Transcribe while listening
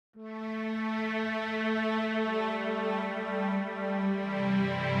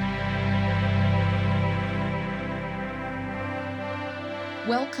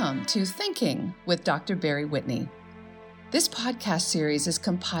Welcome to Thinking with Dr. Barry Whitney. This podcast series is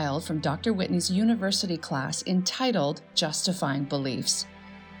compiled from Dr. Whitney's university class entitled Justifying Beliefs.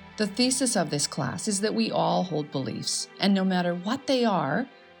 The thesis of this class is that we all hold beliefs, and no matter what they are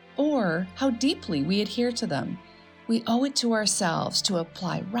or how deeply we adhere to them, we owe it to ourselves to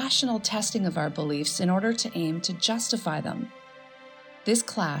apply rational testing of our beliefs in order to aim to justify them. This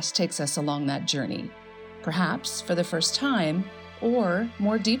class takes us along that journey, perhaps for the first time or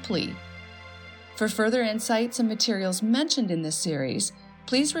more deeply. For further insights and materials mentioned in this series,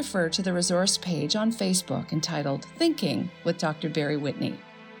 please refer to the resource page on Facebook entitled Thinking with Dr. Barry Whitney.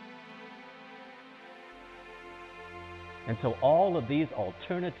 And so all of these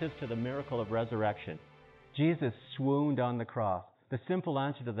alternatives to the miracle of resurrection, Jesus swooned on the cross. The simple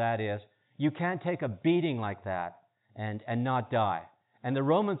answer to that is, you can't take a beating like that and not die. And the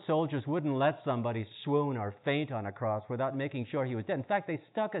Roman soldiers wouldn't let somebody swoon or faint on a cross without making sure he was dead. In fact, they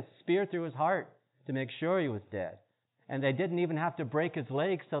stuck a spear through his heart to make sure he was dead. And they didn't even have to break his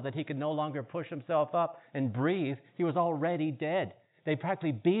legs so that he could no longer push himself up and breathe. He was already dead. They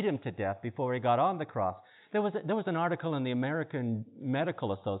practically beat him to death before he got on the cross. There was an article in the American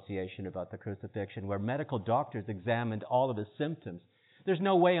Medical Association about the crucifixion where medical doctors examined all of his symptoms. There's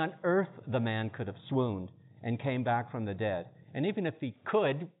no way on earth the man could have swooned and came back from the dead. And even if he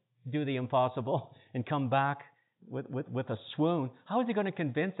could do the impossible and come back with a swoon, how is he going to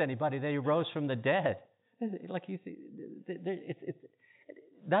convince anybody that he rose from the dead? Like you see,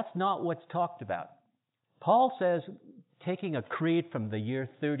 that's not what's talked about. Paul says, taking a creed from the year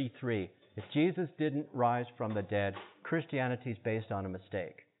 33, if Jesus didn't rise from the dead, Christianity is based on a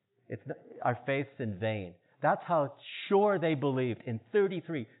mistake. Our faith's in vain. That's how sure they believed in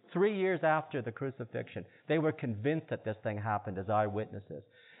 33, 3 years after the crucifixion. They were convinced that this thing happened as eyewitnesses.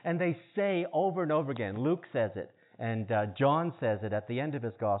 And they say over and over again, Luke says it, and John says it at the end of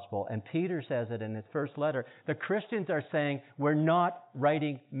his gospel, and Peter says it in his first letter. The Christians are saying, we're not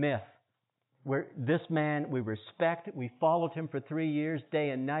writing myth. This man, we respect, we followed him for 3 years, day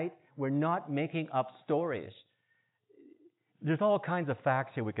and night. We're not making up stories. There's all kinds of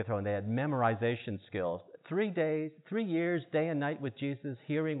facts here we could throw in. They had memorization skills. 3 years, day and night with Jesus,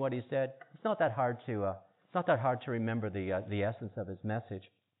 hearing what he said. It's not that hard to remember the essence of his message.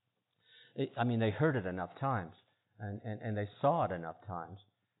 They heard it enough times, and they saw it enough times.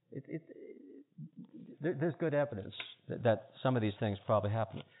 There's good evidence that some of these things probably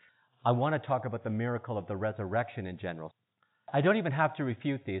happened. I want to talk about the miracle of the resurrection in general. I don't even have to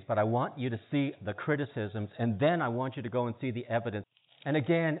refute these, but I want you to see the criticisms, and then I want you to go and see the evidence. And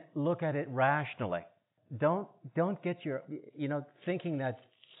again, look at it rationally. Don't get your, thinking that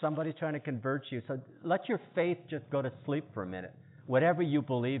somebody's trying to convert you. So let your faith just go to sleep for a minute. Whatever you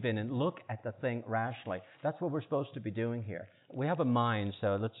believe in, and look at the thing rationally. That's what we're supposed to be doing here. We have a mind,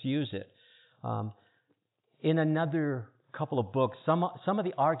 so let's use it. In another couple of books, some of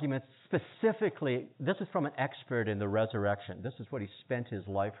the arguments specifically, this is from an expert in the resurrection. This is what he spent his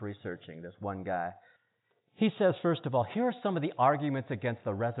life researching, this one guy. He says, first of all, here are some of the arguments against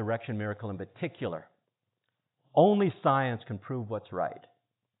the resurrection miracle in particular. Only science can prove what's right.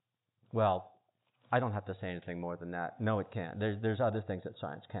 Well, I don't have to say anything more than that. No, it can't. There's other things that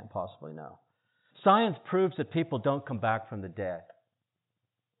science can't possibly know. Science proves that people don't come back from the dead.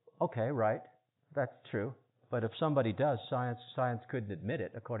 Okay, right. That's true. But if somebody does, science couldn't admit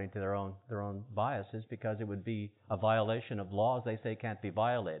it according to their own biases because it would be a violation of laws they say can't be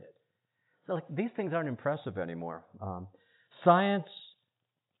violated. So these things aren't impressive anymore. Science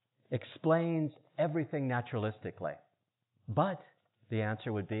explains everything naturalistically. But the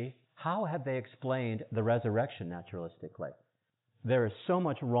answer would be, how have they explained the resurrection naturalistically? There is so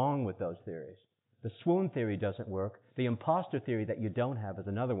much wrong with those theories. The swoon theory doesn't work. The imposter theory that you don't have is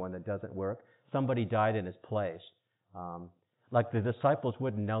another one that doesn't work. Somebody died in his place. Like the disciples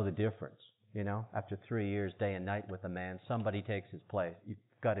wouldn't know the difference, after 3 years, day and night with a man, somebody takes his place. You've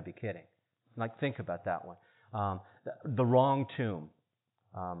got to be kidding. Think about that one. The wrong tomb.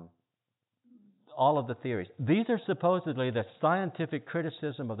 All of the theories. These are supposedly the scientific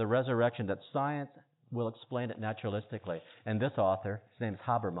criticism of the resurrection, that science will explain it naturalistically. And this author, his name is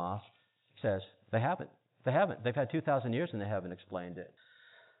Habermas, says they haven't. They've had 2,000 years and they haven't explained it.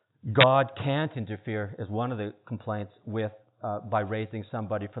 God can't interfere is one of the complaints by raising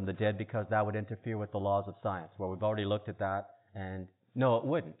somebody from the dead because that would interfere with the laws of science. Well, we've already looked at that, and no, it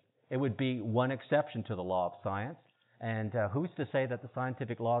wouldn't. It would be one exception to the law of science. And who's to say that the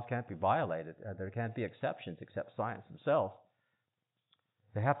scientific laws can't be violated? There can't be exceptions except science themselves.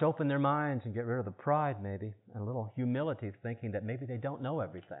 They have to open their minds and get rid of the pride, maybe, and a little humility, thinking that maybe they don't know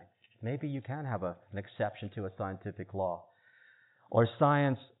everything. Maybe you can have an exception to a scientific law. Or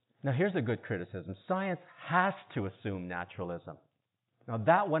science, now here's a good criticism. Science has to assume naturalism. Now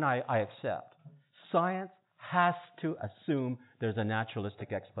that one I accept. Science has to assume there's a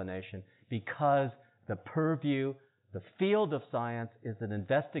naturalistic explanation because the purview, the field of science is an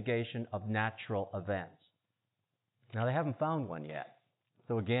investigation of natural events. Now they haven't found one yet.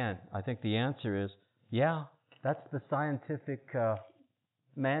 So again, I think the answer is, yeah, that's the scientific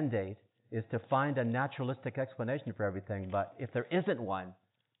mandate, is to find a naturalistic explanation for everything. But if there isn't one,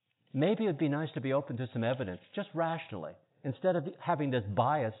 maybe it'd be nice to be open to some evidence, just rationally, instead of having this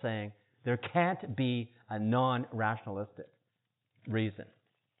bias saying there can't be a non-rationalistic reason.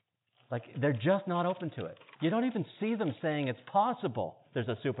 Like, they're just not open to it. You don't even see them saying it's possible there's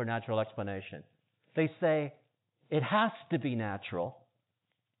a supernatural explanation. They say it has to be natural,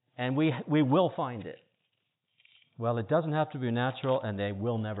 and we will find it. Well, it doesn't have to be natural, and they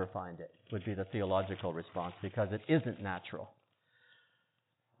will never find it, would be the theological response, because it isn't natural.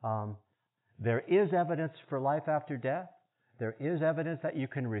 There is evidence for life after death. There is evidence that you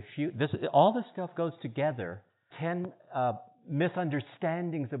can refute. All this stuff goes together. 10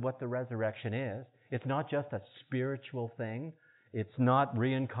 misunderstandings of what the resurrection is. It's not just a spiritual thing. It's not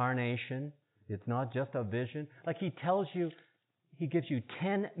reincarnation. It's not just a vision. Like he gives you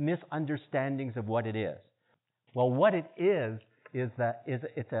 10 misunderstandings of what it is. Well, what it is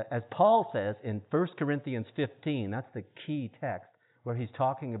as Paul says in 1 Corinthians 15, that's the key text where he's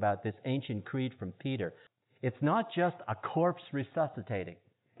talking about this ancient creed from Peter. It's not just a corpse resuscitating.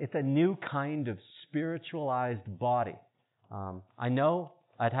 It's a new kind of spiritualized body. I know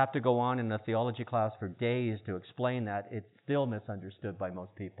I'd have to go on in the theology class for days to explain that. It's still misunderstood by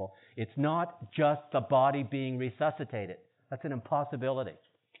most people. It's not just the body being resuscitated. That's an impossibility.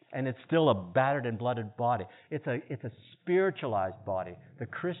 And it's still a battered and blooded body. It's a spiritualized body. The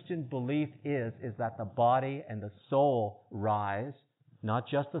Christian belief is that the body and the soul rise, not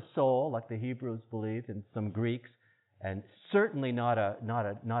just the soul, like the Hebrews believed and some Greeks, and certainly not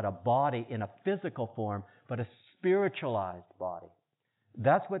a body in a physical form, but a spiritualized body.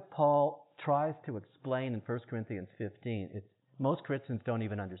 That's what Paul tries to explain in 1 Corinthians 15. Most Christians don't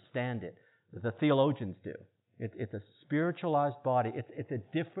even understand it. The theologians do. It's a spiritualized body.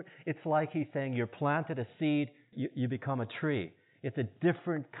 It's like he's saying you planted a seed, you become a tree. It's a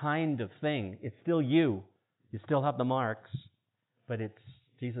different kind of thing. It's still you. You still have the marks, but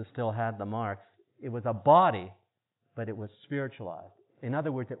Jesus still had the marks. It was a body, but it was spiritualized. In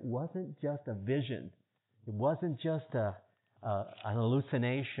other words, it wasn't just a vision. It wasn't just an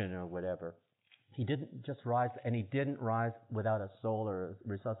hallucination or whatever. He didn't just rise, and he didn't rise without a soul or a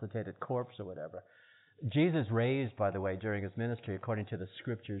resuscitated corpse or whatever. Jesus raised, by the way, during his ministry, according to the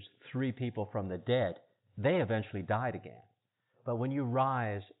scriptures, 3 people from the dead. They eventually died again. But when you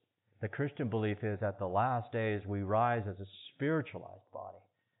rise, the Christian belief is at the last days we rise as a spiritualized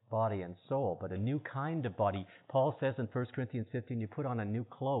body and soul, but a new kind of body. Paul says in 1 Corinthians 15, you put on a new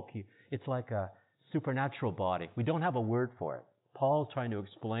cloak. It's like a supernatural body. We don't have a word for it. Paul's trying to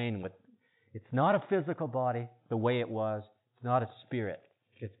explain it's not a physical body the way it was. It's not a spirit.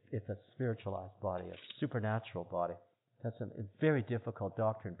 It's a spiritualized body, a supernatural body. That's a very difficult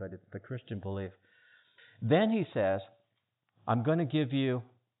doctrine, but it's the Christian belief. Then he says, I'm going to give you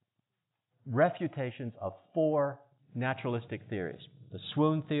refutations of 4 naturalistic theories. The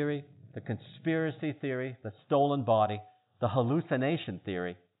swoon theory, the conspiracy theory, the stolen body, the hallucination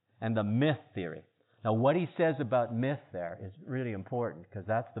theory, and the myth theory. Now, what he says about myth there is really important because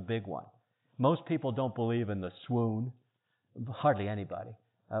that's the big one. Most people don't believe in the swoon. Hardly anybody.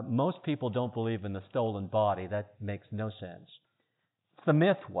 Most people don't believe in the stolen body. That makes no sense. It's the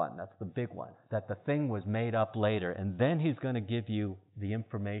myth one. That's the big one. That the thing was made up later. And then he's going to give you the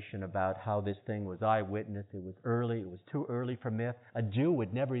information about how this thing was eyewitness. It was early. It was too early for myth. A Jew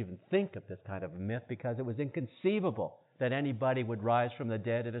would never even think of this kind of a myth because it was inconceivable that anybody would rise from the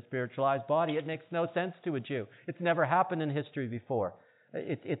dead in a spiritualized body. It makes no sense to a Jew. It's never happened in history before.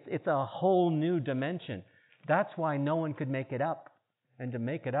 It's a whole new dimension. That's why no one could make it up. And to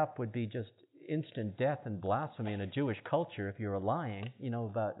make it up would be just instant death and blasphemy in a Jewish culture if you were lying,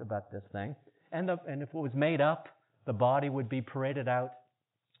 about this thing. And if it was made up, the body would be paraded out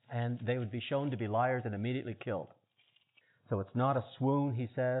and they would be shown to be liars and immediately killed. So it's not a swoon, he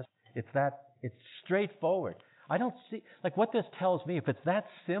says. It's straightforward. I don't see, what this tells me, if it's that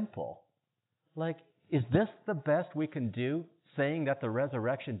simple, is this the best we can do, saying that the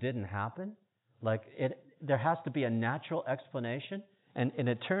resurrection didn't happen? There has to be a natural explanation. And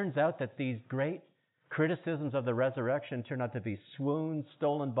it turns out that these great criticisms of the resurrection turn out to be swoons,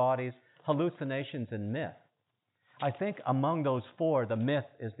 stolen bodies, hallucinations, and myth. I think among those 4, the myth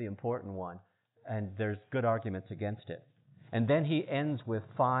is the important one, and there's good arguments against it. And then he ends with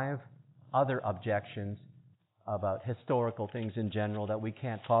 5 other objections about historical things in general, that we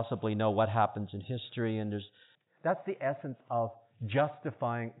can't possibly know what happens in history. And that's the essence of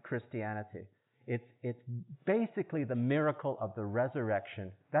justifying Christianity. It's basically the miracle of the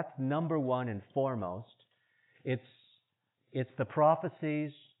resurrection. That's number one and foremost. It's the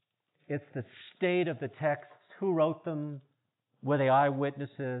prophecies. It's the state of the texts. Who wrote them? Were they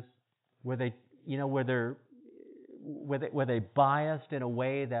eyewitnesses? Were they biased in a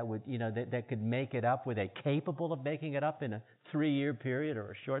way that would, that could make it up? Were they capable of making it up in a 3-year period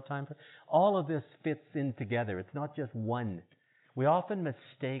or a short time period? All of this fits in together. It's not just one. We often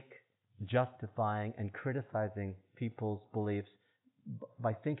mistake justifying and criticizing people's beliefs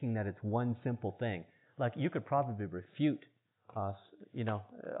by thinking that it's one simple thing. Like, you could probably refute,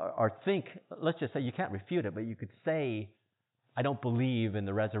 or think, let's just say you can't refute it, but you could say, I don't believe in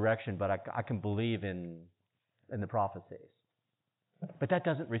the resurrection, but I can believe in the prophecies. But that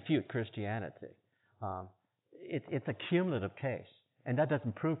doesn't refute Christianity. It's a cumulative case. And that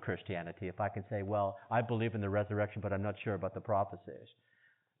doesn't prove Christianity if I can say, well, I believe in the resurrection, but I'm not sure about the prophecies.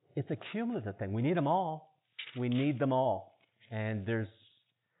 It's a cumulative thing. We need them all. We need them all. And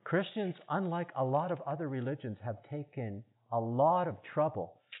Christians, unlike a lot of other religions, have taken a lot of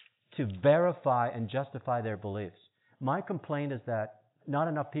trouble to verify and justify their beliefs. My complaint is that not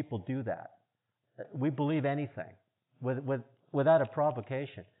enough people do that. We believe anything without a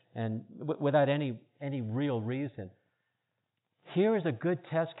provocation and without any real reason. Here is a good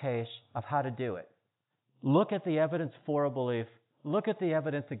test case of how to do it. Look at the evidence for a belief. Look at the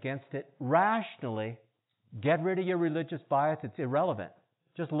evidence against it rationally. Get rid of your religious bias. It's irrelevant.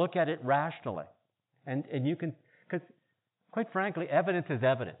 Just look at it rationally. And you can, because quite frankly, evidence is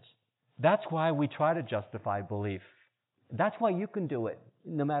evidence. That's why we try to justify belief. That's why you can do it,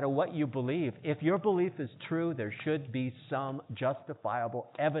 no matter what you believe. If your belief is true, there should be some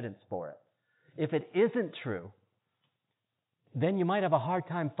justifiable evidence for it. If it isn't true, then you might have a hard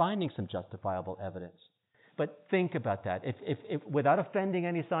time finding some justifiable evidence. But think about that. If without offending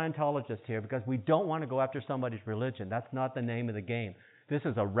any Scientologists here, because we don't want to go after somebody's religion. That's not the name of the game. This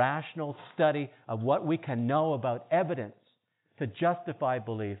is a rational study of what we can know about evidence to justify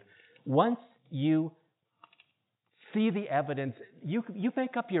belief. Once you see the evidence, you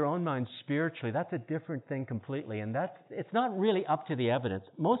make up your own mind spiritually. That's a different thing completely. And it's not really up to the evidence.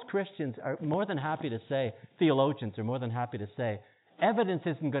 Most Christians are more than happy to say, theologians are more than happy to say, evidence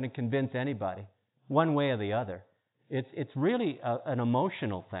isn't going to convince anybody one way or the other. It's really an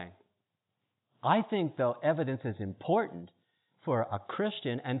emotional thing. I think, though, evidence is important for a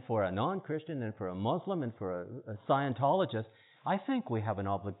Christian and for a non-Christian and for a Muslim and for a Scientologist. I think we have an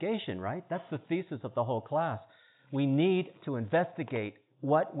obligation, right? That's the thesis of the whole class. We need to investigate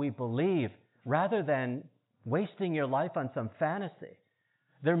what we believe rather than wasting your life on some fantasy.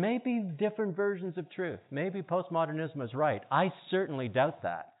 There may be different versions of truth. Maybe postmodernism is right. I certainly doubt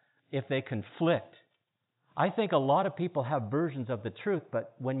that if they conflict. I think a lot of people have versions of the truth,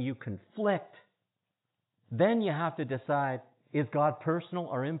 but when you conflict, then you have to decide, is God personal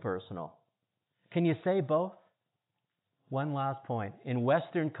or impersonal? Can you say both? One last point. In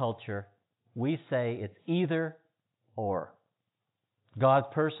Western culture, we say it's either or. God's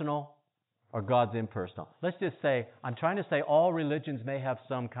personal or God's impersonal. Let's just say, I'm trying to say all religions may have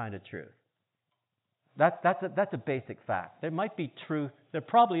some kind of truth. That's a basic fact. There might be truth. There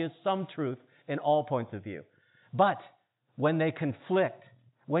probably is some truth in all points of view. But when they conflict,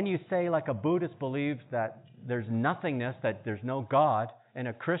 when you say like a Buddhist believes that there's nothingness, that there's no God, and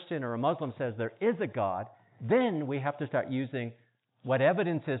a Christian or a Muslim says there is a God, then we have to start using what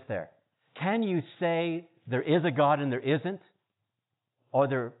evidence is there. Can you say there is a God and there isn't?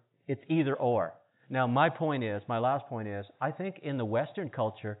 Or it's either or. Now, my last point is, I think in the Western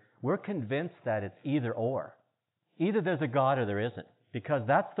culture, we're convinced that it's either or. Either there's a God or there isn't. Because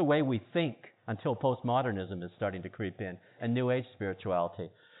that's the way we think until postmodernism is starting to creep in and New Age spirituality.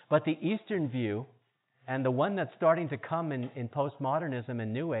 But the Eastern view, and the one that's starting to come in postmodernism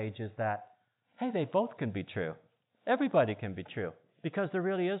and New Age, is that, hey, they both can be true. Everybody can be true. Because there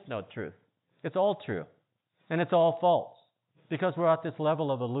really is no truth. It's all true. And it's all false. Because we're at this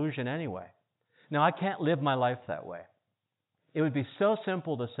level of illusion anyway. Now, I can't live my life that way. It would be so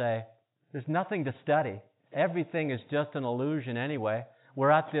simple to say, there's nothing to study. Everything is just an illusion anyway.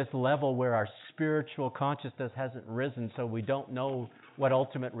 We're at this level where our spiritual consciousness hasn't risen, so we don't know what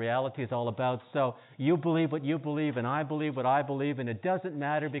ultimate reality is all about. So you believe what you believe, and I believe what I believe, and it doesn't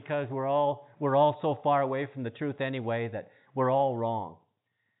matter because we're all so far away from the truth anyway that we're all wrong.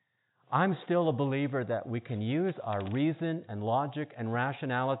 I'm still a believer that we can use our reason and logic and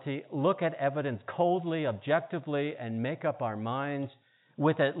rationality, look at evidence coldly, objectively, and make up our minds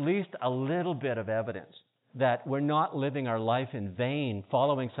with at least a little bit of evidence that we're not living our life in vain,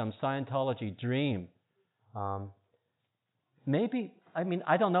 following some Scientology dream. I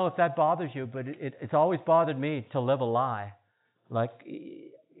don't know if that bothers you, but it's always bothered me to live a lie.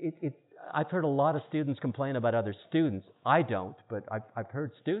 I've heard a lot of students complain about other students. I don't, but I've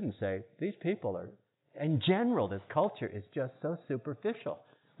heard students say, these people are, in general, this culture is just so superficial.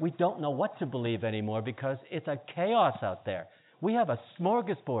 We don't know what to believe anymore because it's a chaos out there. We have a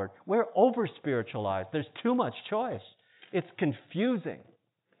smorgasbord. We're over-spiritualized. There's too much choice. It's confusing.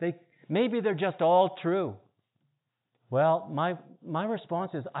 Maybe they're just all true. Well, my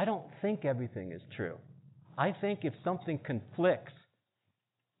response is, I don't think everything is true. I think if something conflicts,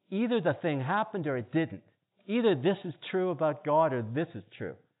 either the thing happened or it didn't. Either this is true about God or this is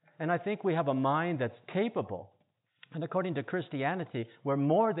true. And I think we have a mind that's capable. And according to Christianity, we're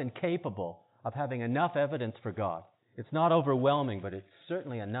more than capable of having enough evidence for God. It's not overwhelming, but it's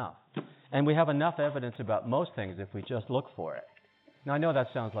certainly enough. And we have enough evidence about most things if we just look for it. Now, I know that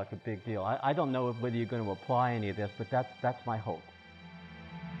sounds like a big deal. I don't know whether you're going to apply any of this, but that's my hope.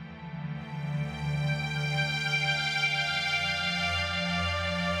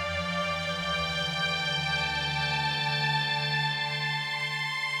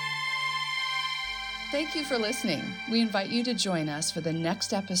 Thank you for listening. We invite you to join us for the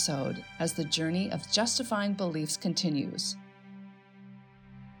next episode as the journey of justifying beliefs continues.